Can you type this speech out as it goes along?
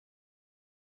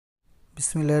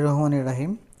বিসমিল্লাহির রহমানির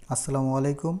রহিম। আসসালামু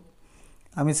আলাইকুম।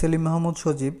 আমি সেলিম মাহমুদ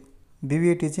সজীব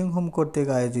BBA টিচিং হোম কর্তৃক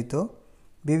আয়োজিত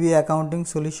BBA অ্যাকাউন্টিং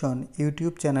সলিউশন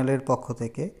ইউটিউব চ্যানেলের পক্ষ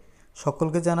থেকে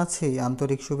সকলকে জানাচ্ছি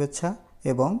আন্তরিক শুভেচ্ছা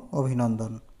এবং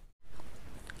অভিনন্দন।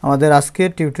 আমাদের আজকের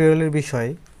টিউটোরিয়ালের বিষয়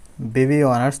BBA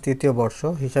অনার্স তৃতীয় বর্ষ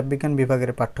হিসাব বিজ্ঞান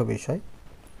বিভাগের পাঠ্য বিষয়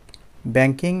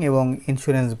ব্যাংকিং এবং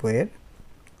ইন্স্যুরেন্স বইয়ের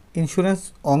ইন্স্যুরেন্স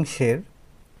অংশের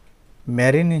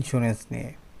ম্যারিন ইন্স্যুরেন্স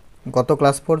নিয়ে। গত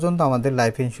ক্লাস পর্যন্ত আমাদের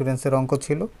লাইফ ইন্স্যুরেন্সের অঙ্ক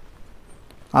ছিল।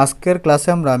 আজকের ক্লাসে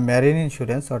আমরা ম্যারিন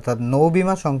ইন্স্যুরেন্স অর্থাৎ নৌ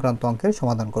বীমা সংক্রান্ত অঙ্কের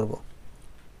সমাধান করব।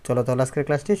 চলো তাহলে আজকের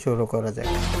ক্লাসটি শুরু করা যাক।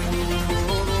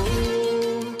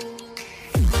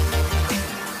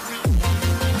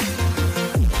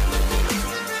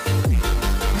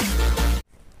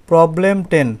 প্রবলেম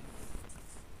 10,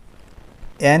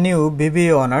 NU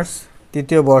BBA অনার্স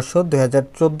তৃতীয় বর্ষ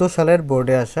 2014 সালের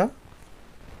বোর্ডে আসা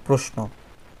প্রশ্ন।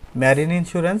 ম্যারিন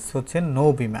ইন্স্যুরেন্স হচ্ছে নৌ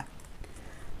বীমা।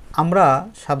 আমরা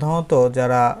সাধারণত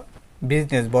যারা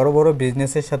বড় বড়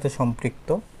বিজনেসের সাথে সম্পৃক্ত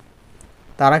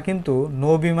তারা কিন্তু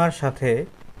নৌ বীমার সাথে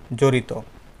জড়িত।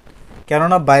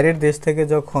 কেননা বাইরের দেশ থেকে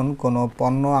যখন কোনো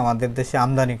পণ্য আমাদের দেশে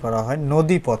আমদানি করা হয়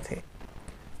নদী পথে,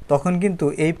 তখন কিন্তু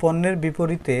এই পণ্যের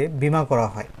বিপরীতে বীমা করা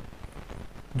হয়।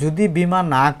 যদি বীমা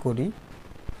না করি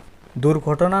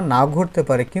দুর্ঘটনা না ঘটতে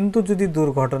পারে, কিন্তু যদি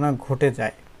দুর্ঘটনা ঘটে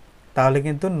যায় তাহলে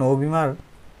কিন্তু নৌ বীমার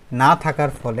না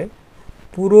থাকার ফলে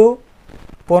পুরো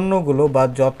পণ্যগুলো বা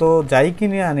যত যাই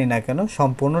কিনে আনি না কেন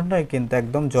সম্পূর্ণটাই কিন্তু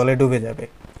একদম জলে ডুবে যাবে,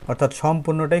 অর্থাৎ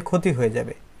সম্পূর্ণটাই ক্ষতি হয়ে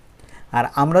যাবে। আর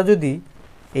আমরা যদি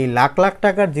এই লাখ লাখ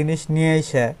টাকার জিনিস নিয়ে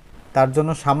এসে তার জন্য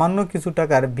সামান্য কিছু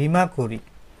টাকার বীমা করি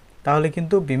তাহলে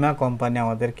কিন্তু বীমা কোম্পানি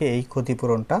আমাদেরকে এই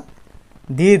ক্ষতিপূরণটা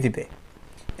দিয়ে দিবে।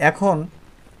 এখন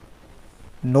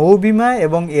নৌ বীমা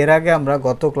এবং এর আগে আমরা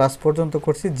গত ক্লাস পর্যন্ত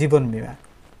করছি জীবন বীমা,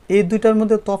 এই দুইটার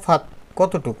মধ্যে তফাৎ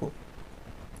কতটুকু?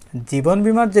 জীবন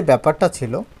বীমার যে ব্যাপারটা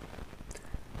ছিল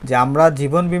যে আমরা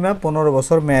জীবন বীমা 15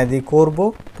 বছর মেয়াদি করব,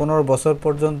 15 বছর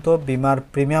পর্যন্ত বীমার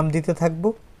প্রিমিয়াম দিতে থাকব।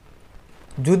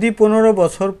 যদি 15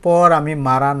 বছর পর আমি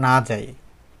মারা না যাই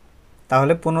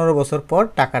তাহলে 15 বছর পর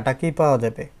টাকাটা কি পাওয়া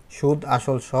যাবে? সুদ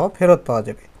আসল সহ ফেরত পাওয়া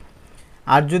যাবে।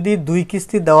 আর যদি 2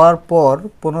 কিস্তি দেওয়ার পর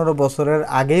 15 বছরের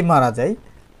আগেই মারা যায়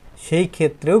সেই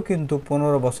ক্ষেত্রেও কিন্তু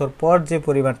 15 বছর পর যে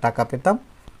পরিমাণ টাকা পেতাম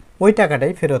ওই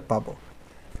টাকাটাই ফেরত পাবো।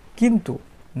 কিন্তু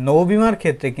নৌ বীমার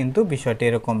ক্ষেত্রে কিন্তু বিষয়টা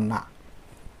এরকম না।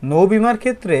 নৌ বীমার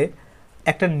ক্ষেত্রে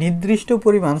একটা নির্দিষ্ট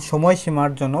পরিমাণ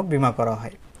সময়সীমার জন্য বীমা করা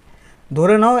হয়।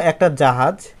 ধরে নাও একটা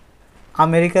জাহাজ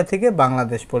আমেরিকা থেকে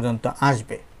বাংলাদেশ পর্যন্ত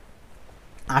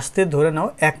আসতে ধরে নাও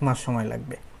 1 মাস সময়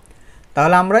লাগবে।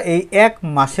 তাহলে আমরা এই 1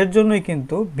 মাসের জন্যই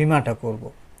কিন্তু বীমাটা করব।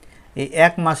 এই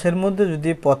 1 মাসের মধ্যে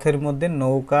যদি পথের মধ্যে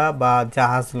নৌকা বা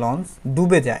জাহাজ লঞ্চ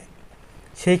ডুবে যায়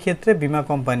সেই ক্ষেত্রে বীমা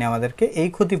কোম্পানি আমাদেরকে এই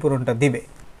ক্ষতিপূরণটা দিবে।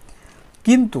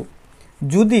 কিন্তু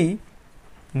যদি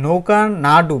নৌকা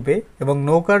না ডুবে এবং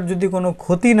নৌকার যদি কোনো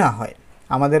ক্ষতি না হয়,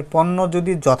 আমাদের পণ্য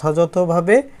যদি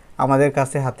যথাযথভাবে আমাদের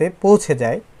কাছে হাতে পৌঁছে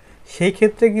যায় সেই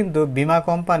ক্ষেত্রে কিন্তু বীমা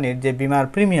কোম্পানির যে বীমার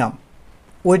প্রিমিয়াম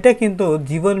ওইটা কিন্তু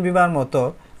জীবন বীমার মতো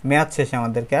মেয়াদ শেষে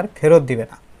আমাদেরকে আর ফেরত দিবে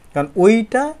না। কারণ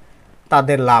ওইটা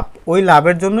তাদের লাভ, ওই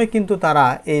লাভের জন্যই কিন্তু তারা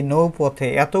এই নৌপথে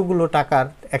এতগুলো টাকার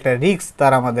একটা রিস্ক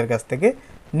তারা আমাদের কাছ থেকে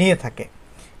নিয়ে থাকে।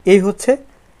 এই হচ্ছে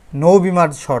নৌ বীমার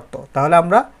শর্ত। তাহলে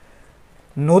আমরা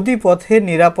নদী পথে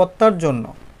নিরাপত্তার জন্য,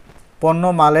 পণ্য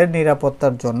মালের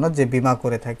নিরাপত্তার জন্য যে বীমা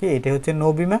করে থাকি এটি হচ্ছে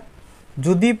নৌ বীমা।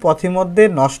 যদি পথিমধ্যে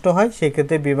নষ্ট হয়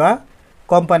সেক্ষেত্রে বীমা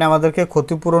কোম্পানি আমাদেরকে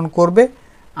ক্ষতিপূরণ করবে।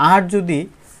 আর যদি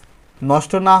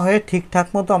নষ্ট না হয়ে ঠিকঠাক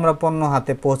মতো আমরা পণ্য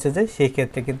হাতে পৌঁছে যাই সেই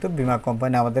ক্ষেত্রে কিন্তু বীমা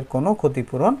কোম্পানি আমাদের কোনো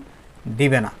ক্ষতিপূরণ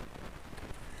দিবে না।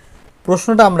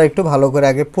 প্রশ্নটা আমরা একটু ভালো করে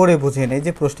আগে পড়ে বুঝে নেই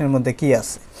যে প্রশ্নের মধ্যে কি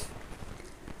আছে।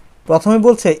 প্রথমে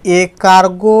বলছে এ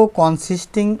cargo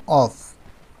consisting of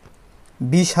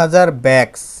 20,000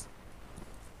 bags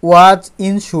was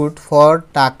ইনস্যুরড for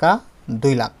টাকা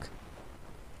 2 lakh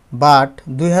but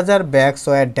 2,000 bags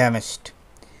war damaged.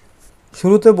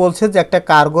 শুরুতে বলছে যে একটা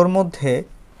কার্গোর মধ্যে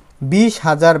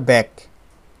 20,000 ব্যাগ,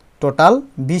 টোটাল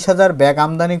 20,000 ব্যাগ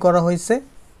আমদানি করা হয়েছে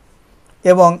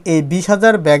এবং এই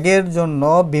 20,000 ব্যাগের জন্য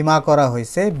বীমা করা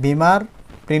হয়েছে। বীমার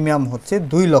প্রিমিয়াম হচ্ছে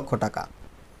 2 লক্ষ টাকা।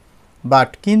 বাট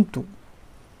কিন্তু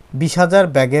 20,000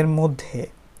 ব্যাগের মধ্যে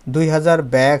 2,000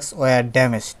 ব্যাগস ওয়ার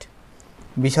ড্যামেজড।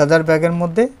 20,000 ব্যাগের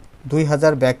মধ্যে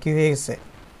 2,000 ব্যাগ কী হয়ে গেছে?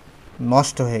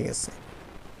 নষ্ট হয়ে গেছে।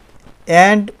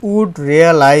 অ্যান্ড উড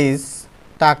রিয়ালাইজ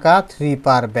টাকা 3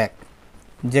 পার ব্যাগ,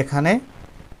 যেখানে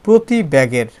প্রতি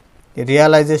ব্যাগের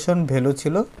রিয়ালাইজেশন ভ্যালু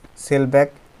ছিল সেল ব্যাগ,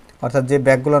 অর্থাৎ যে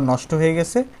ব্যাগগুলো নষ্ট হয়ে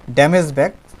গেছে ড্যামেজ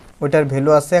ব্যাগ ওইটার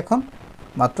ভ্যালু আছে এখন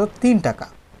মাত্র 3 টাকা।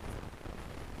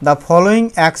 The following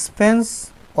expense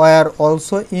were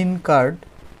also incurred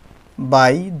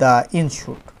by the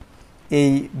ইনস্যুরড।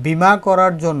 এই বিমা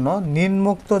করার জন্য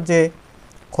নিম্নোক্ত যে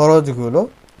খরচগুলো,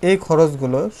 এই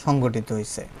খরচগুলো সংগঠিত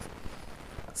হয়েছে।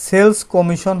 সেলস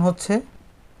কমিশন হচ্ছে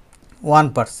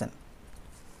 1%,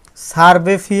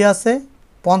 সার্ভে ফি আছে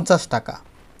 50 টাকা,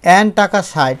 অ্যান্ড টাকা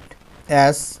 60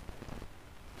 অ্যাজ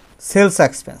সেলস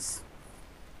এক্সপেন্স,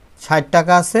 60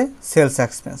 টাকা আছে sales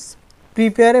expense.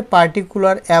 Prepare a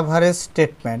particular average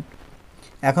statement,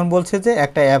 এখন বলছে যে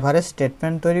একটা অ্যাভারেজ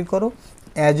স্টেটমেন্ট তৈরি করো,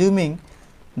 অ্যাজুমিং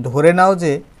ধরে নাও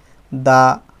যে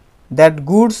that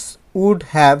goods would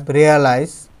have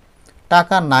realise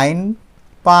টাকা 9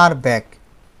 পার bag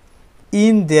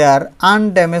in their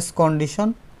আনড্যামেজ condition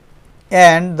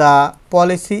and the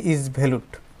policy is valued.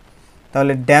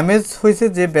 তাহলে ড্যামেজ হয়েছে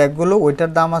যে ব্যাগগুলো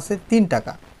ওইটার দাম আছে 3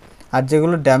 টাকা, আর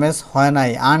যেগুলো ড্যামেজ হয়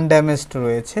নাই আনড্যামেজড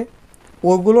রয়েছে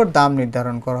ওগুলোর দাম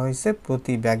নির্ধারণ করা হয়েছে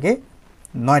প্রতি ব্যাগে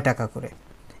 9 টাকা করে।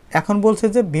 এখন বলছে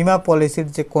যে বিমা পলিসির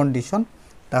যে কন্ডিশন,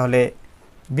 তাহলে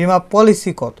বিমা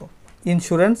পলিসি কত,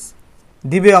 ইন্স্যুরেন্স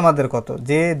দিবে আমাদের কত,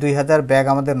 যে 2000 ব্যাগ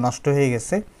আমাদের নষ্ট হয়ে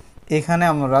গেছে, এখানে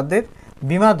আমাদের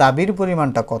বিমা দাবির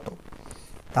পরিমাণটা কত।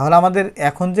 তাহলে আমাদের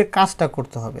এখন যে কাজটা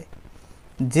করতে হবে,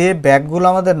 যে ব্যাগগুলো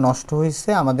আমাদের নষ্ট হয়েছে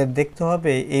আমাদের দেখতে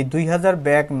হবে এই 2000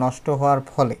 ব্যাগ নষ্ট হওয়ার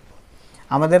ফলে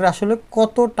আমাদের আসলে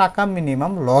কত টাকা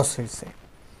মিনিমাম লস হয়েছে,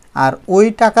 আর ওই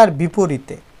টাকার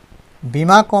বিপরীতে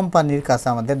বিমা কোম্পানির কাছে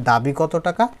আমাদের দাবি কত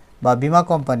টাকা বা বিমা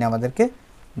কোম্পানি আমাদেরকে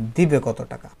দিবে কত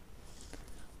টাকা।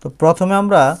 তো প্রথমে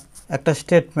আমরা একটা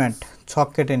স্টেটমেন্ট ছক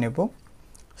কেটে নেব।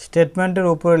 স্টেটমেন্টের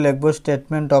উপরে লিখব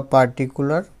statement of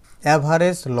particular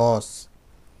average loss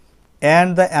and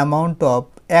the amount of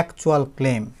actual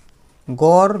claim,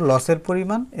 গড় লসের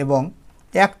পরিমাণ এবং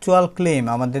অ্যাকচুয়াল ক্লেম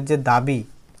আমাদের যে দাবি,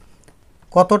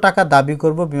 কত টাকা দাবি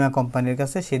করব বিমা কোম্পানির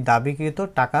কাছে, সেই দাবিকৃত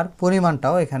টাকার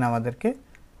পরিমাণটাও এখানে আমাদেরকে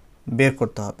বের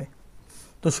করতে হবে।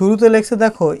 তো শুরুতে লেখছে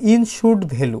দেখো ইনস্যুরড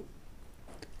ভ্যালু,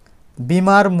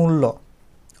 বিমার মূল্য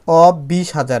অফ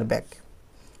 20,000 ব্যাগ,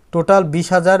 টোটাল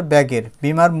 20,000 ব্যাগের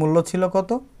বিমার মূল্য ছিল কত,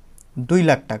 2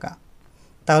 লাখ টাকা।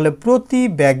 তাহলে প্রতি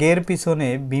ব্যাগের পিছনে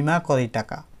বিমা কয়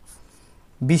টাকা,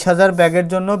 20,000 ব্যাগের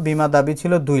জন্য বিমা দাবি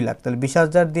ছিল 2 লাখ, তাহলে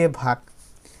 20,000 দিয়ে ভাগ,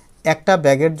 একটা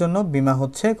ব্যাগের জন্য বিমা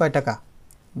হচ্ছে কয় টাকা,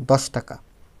 10 টাকা।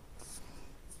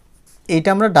 এইটা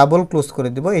আমরা ডাবল ক্লোজ করে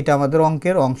দেব, এটা আমাদের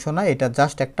অঙ্কের অংশ না, এটা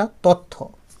জাস্ট একটা তথ্য।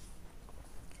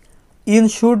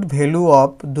 ইনস্যুরড ভ্যালু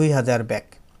অফ 2000 ব্যাগ,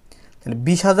 তাহলে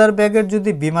 20,000 ব্যাগের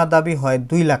যদি বিমা দাবি হয়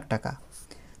 2 লাখ টাকা,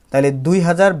 তাহলে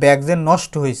 2000 ব্যাগ যে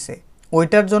নষ্ট হয়েছে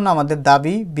ওইটার জন্য আমাদের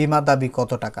দাবি বিমা দাবি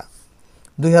কত টাকা।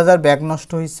 2000 ব্যাগ নষ্ট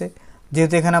হয়েছে,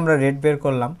 যেহেতু এখানে আমরা রেট বের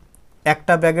করলাম,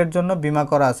 একটা ব্যাগের জন্য বিমা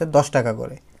করা আছে 10 টাকা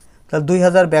করে, তাহলে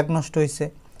 2000 ব্যাগ নষ্ট হয়েছে,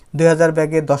 2000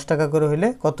 ব্যাগে 10 টাকা করে হইলে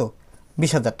কত,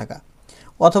 20,000 টাকা।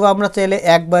 অথবা আমরা চাইলে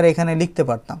একবার এখানে লিখতে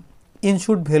পারতাম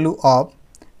ইনস্যুরড value of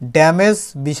damage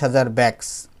 20,000 bags,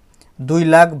 2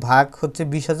 lakh ভাগ হচ্ছে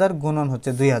 20,000 গুণন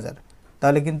হচ্ছে 2000,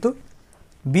 তাহলে কিন্তু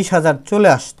 20,000 চলে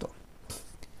আসতো।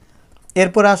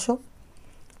 এরপর আসো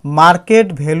market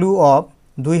value of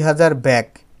 2000 bag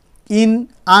in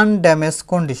আনড্যামেজ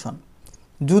condition,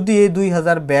 যদি এই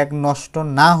 2000 ব্যাগ নষ্ট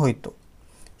না হইতো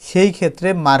সেই ক্ষেত্রে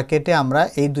মার্কেটে আমরা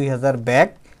এই 2000 ব্যাগ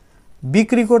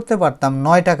বিক্রি করতে পারতাম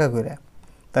 9 টাকা করে,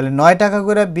 তাহলে 9 টাকা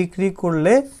করে বিক্রি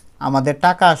করলে আমাদের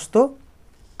টাকা আসতো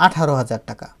 18,000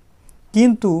 টাকা।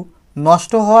 কিন্তু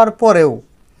নষ্ট হওয়ার পরেও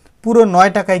পুরো 9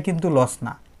 টাকায় কিন্তু লস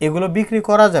না, এগুলো বিক্রি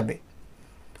করা যাবে।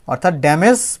 অর্থাৎ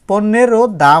ড্যামেজ পণ্যেরও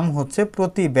দাম হচ্ছে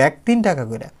প্রতি ব্যাগ 3 টাকা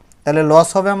করে, তাহলে লস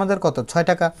হবে আমাদের কত, 6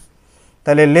 টাকা।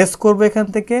 তাহলে লেস করবো এখান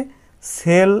থেকে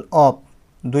sell of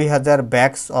 2000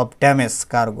 bags of damage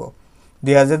cargo,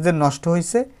 2000 যে নষ্ট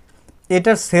হয়েছে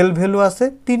এটার সেল ভ্যালু আছে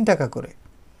 3 টাকা করে,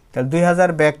 তাহলে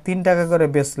 2000 ব্যাগ 3 টাকা করে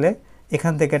বেচলে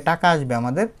এখান থেকে টাকা আসবে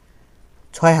আমাদের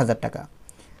 6,000 টাকা।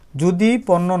 যদি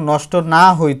পণ্য নষ্ট না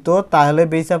হইতো তাহলে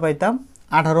বেচা পাইতাম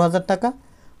 18,000 টাকা,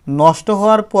 নষ্ট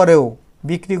হওয়ার পরেও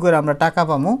বিক্রি করে আমরা টাকা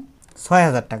পাবো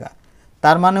 6,000 টাকা।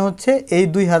 তার মানে হচ্ছে এই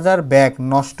 2000 ব্যাগ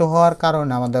নষ্ট হওয়ার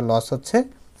কারণে আমাদের লস হচ্ছে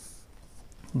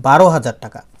 12,000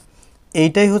 টাকা।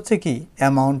 এইটাই হচ্ছে কি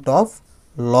অ্যামাউন্ট অফ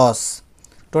লস,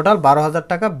 টোটাল 12,000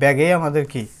 টাকা ব্যাগেই আমাদের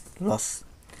কি লস।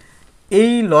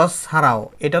 এই লস ছাড়াও,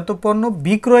 এটা তো পণ্য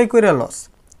বিক্রয় করে লস,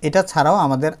 এটা ছাড়াও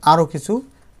আমাদের আরও কিছু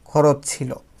খরচ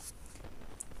ছিল।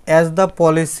 As the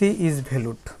policy is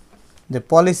valued, যে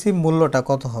পলিসি মূল্যটা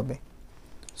কত হবে,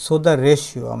 সো দ্য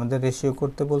রেশিও, আমাদের রেশিও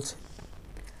করতে বলছে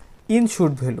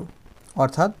ইনস্যুরড ভ্যালু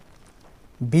অর্থাৎ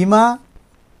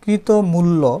বিমাকৃত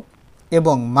মূল্য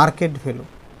এবং market value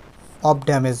of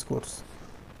damage goods,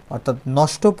 অর্থাৎ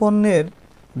নষ্ট পণ্যের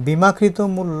বিমাকৃত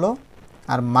মূল্য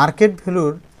আর মার্কেট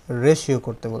ভ্যালুর রেশিও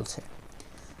করতে বলছে।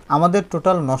 আমাদের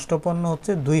টোটাল নষ্ট পণ্য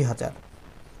হচ্ছে 2000,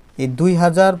 এই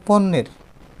 2000 পণ্যের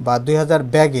বা 2000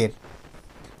 ব্যাগের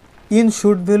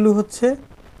ইনস্যুরড ভ্যালু হচ্ছে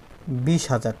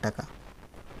 20,000 টাকা।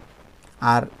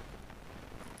 আর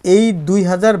এই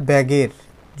 2000 ব্যাগের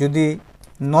যদি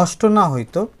নষ্ট না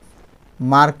হইতো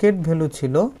মার্কেট ভ্যালু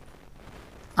ছিল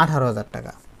 18,000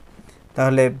 টাকা।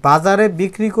 তাহলে বাজারে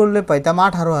বিক্রি করলে পাইতাম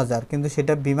 18,000, কিন্তু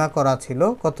সেটা বিমা করা ছিল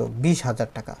কত? 20,000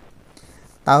 টাকা।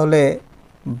 তাহলে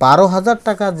 12,000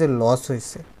 টাকা যে লস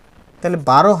হয়েছে, তাহলে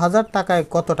 12,000 টাকায়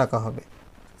কত টাকা হবে?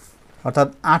 অর্থাৎ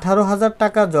 18,000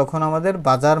 টাকা যখন আমাদের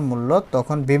বাজার মূল্য,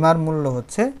 তখন বিমার মূল্য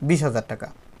হচ্ছে 20,000 টাকা।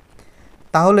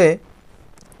 তাহলে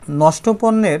নষ্ট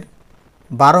পণ্যের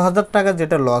 12,000 টাকা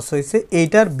যেটা লস হয়েছে,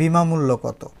 এইটার বিমা মূল্য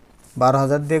কত?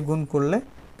 12,000 দিয়ে গুণ করলে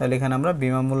তাহলে এখানে আমরা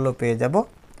বিমা মূল্য পেয়ে যাব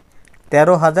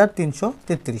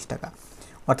 13,333 টাকা।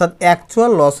 অর্থাৎ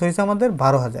অ্যাকচুয়াল লস হয়েছে আমাদের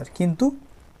 12,000, কিন্তু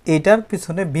এইটার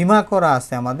পিছনে বিমা করা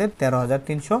আছে আমাদের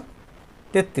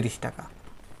 13,333 টাকা।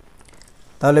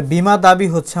 তাহলে বিমা দাবি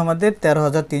হচ্ছে আমাদের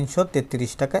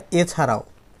 13,333 টাকা। এছাড়াও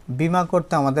বিমা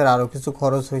করতে আমাদের আরও কিছু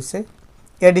খরচ হয়েছে,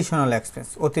 অ্যাডিশনাল এক্সপেন্স,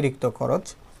 অতিরিক্ত খরচ।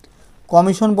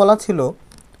 কমিশন বলা ছিল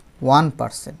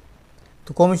 1%, তো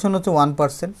কমিশন হচ্ছে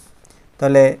 1%।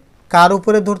 তাহলে কার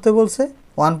উপরে ধরতে বলছে?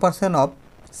 1% অফ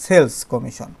সেলস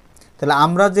কমিশন। তাহলে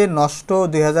আমরা যে নষ্ট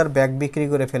 2000 ব্যাগ বিক্রি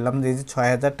করে ফেললাম, যে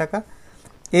 6,000 টাকা,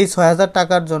 এই 6,000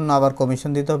 টাকার জন্য আবার কমিশন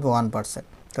দিতে হবে 1%।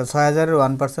 তাহলে 6,000-এর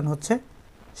 1% হচ্ছে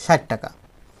 60 টাকা।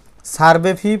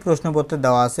 সার্ভে ফি প্রশ্নপত্রে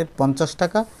দেওয়া আছে 50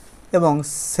 টাকা এবং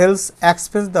সেলস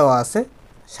এক্সপেন্স দেওয়া আছে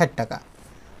 60 টাকা।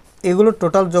 এগুলো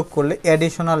টোটাল যোগ করলে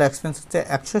অ্যাডিশনাল এক্সপেন্স হচ্ছে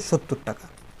 170 টাকা।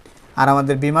 আর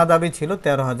আমাদের বিমা দাবি ছিল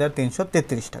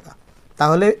 13,333 টাকা।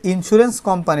 তাহলে ইন্স্যুরেন্স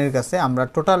কোম্পানির কাছে আমরা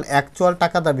টোটাল অ্যাকচুয়াল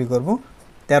টাকা দাবি করব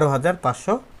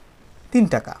 13,503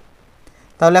 টাকা।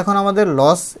 তাহলে এখন আমাদের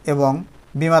লস এবং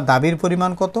বিমা দাবির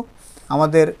পরিমাণ কত?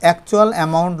 আমাদের অ্যাকচুয়াল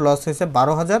অ্যামাউন্ট লস হয়েছে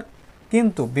 12,000,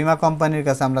 কিন্তু বিমা কোম্পানির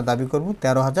কাছে আমরা দাবি করব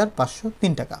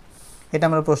 13,503 টাকা। এটা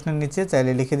আমরা প্রশ্নের নিচে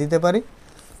চাইলে লিখে দিতে পারি।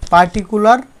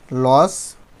 পার্টিকুলার লস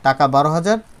টাকা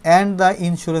 12,000 অ্যান্ড দ্য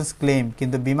ইন্স্যুরেন্স ক্লেম,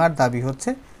 কিন্তু বিমার দাবি হচ্ছে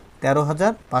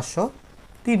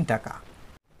 13,503 টাকা।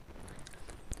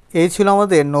 এই ছিল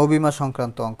আমাদের নৌ বিমা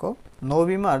সংক্রান্ত অঙ্ক। নৌ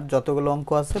বিমার যতগুলো অঙ্ক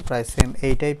আছে প্রায় সেম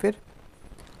এই টাইপের।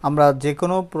 আমরা যে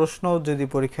কোনো প্রশ্ন যদি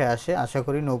পরীক্ষায় আসে, আশা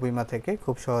করি নৌ বিমা থেকে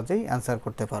খুব সহজেই অ্যান্সার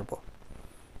করতে পারবো।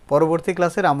 পরবর্তী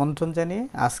ক্লাসের আমন্ত্রণ জানিয়ে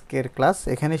আজকের ক্লাস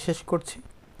এখানেই শেষ করছি।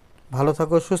 ভালো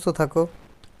থাকো, সুস্থ থাকো,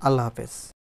 আল্লাহ হাফেজ।